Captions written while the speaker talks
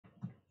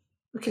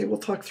Okay, we'll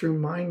talk through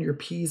mind your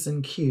P's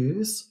and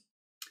Q's.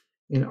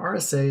 In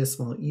RSA, a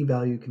small e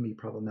value can be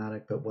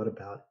problematic, but what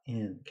about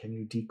N? Can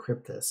you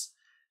decrypt this?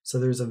 So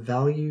there's a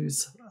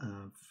values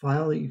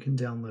file that you can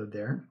download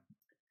there.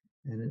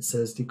 And it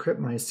says decrypt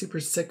my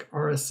super sick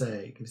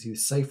RSA. It gives you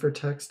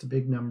ciphertext, a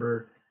big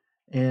number,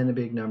 and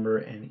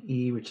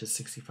E, which is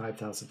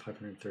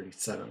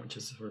 65,537, which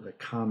is sort of a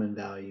common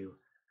value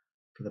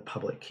for the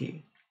public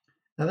key.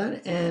 Now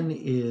that N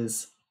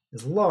is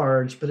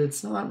large, but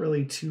it's not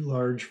really too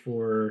large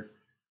for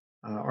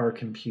our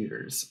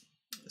computers.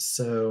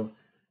 So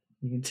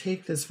you can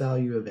take this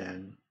value of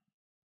N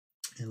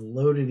and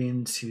load it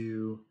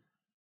into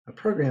a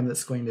program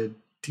that's going to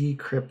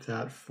decrypt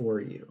that for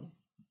you,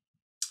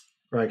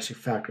 or actually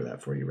factor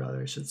that for you,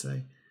 rather, I should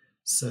say.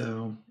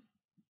 So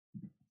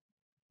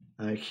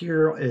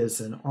here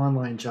is an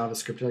online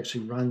JavaScript that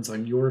actually runs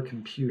on your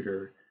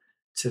computer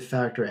to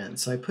factor N.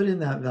 So I put in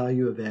that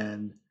value of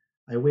N.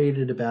 I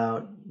waited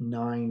about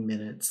 9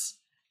 minutes,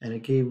 and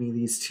it gave me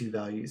these two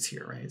values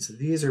here, right? So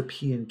these are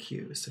P and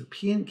Q. So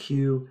P and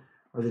Q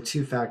are the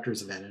two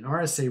factors of N, and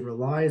RSA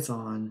relies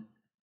on,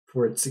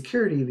 for its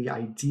security, the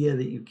idea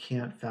that you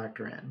can't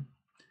factor in.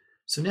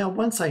 So now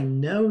once I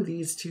know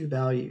these two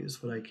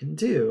values, what I can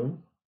do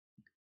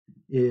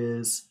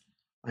is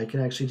I can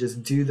actually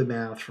just do the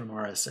math from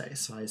RSA.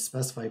 So I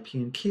specify P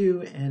and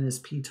Q, N is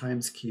P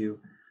times Q.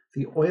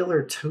 The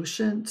Euler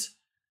totient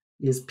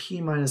is P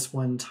minus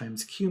 1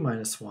 times Q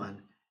minus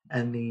 1,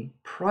 and the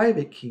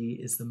private key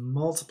is the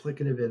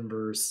multiplicative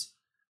inverse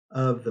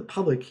of the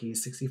public key,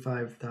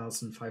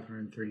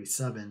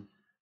 65,537,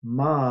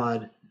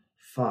 mod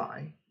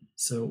phi.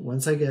 So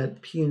once I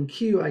get P and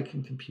Q, I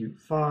can compute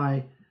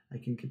phi. I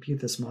can compute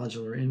this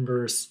modular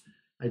inverse.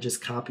 I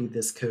just copied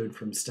this code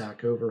from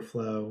Stack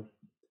Overflow.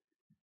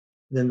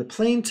 Then the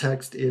plain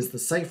text is the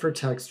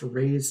ciphertext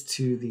raised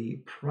to the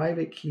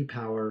private key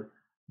power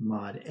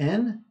mod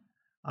n.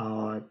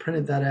 I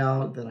printed that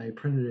out, then I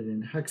printed it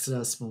in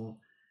hexadecimal,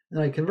 and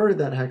I converted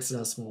that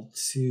hexadecimal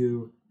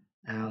to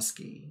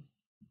ASCII.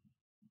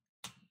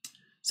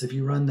 So if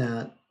you run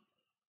that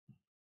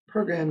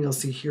program, you'll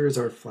see here's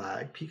our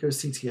flag,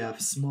 picoCTF,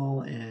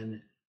 small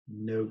n,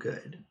 no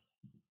good.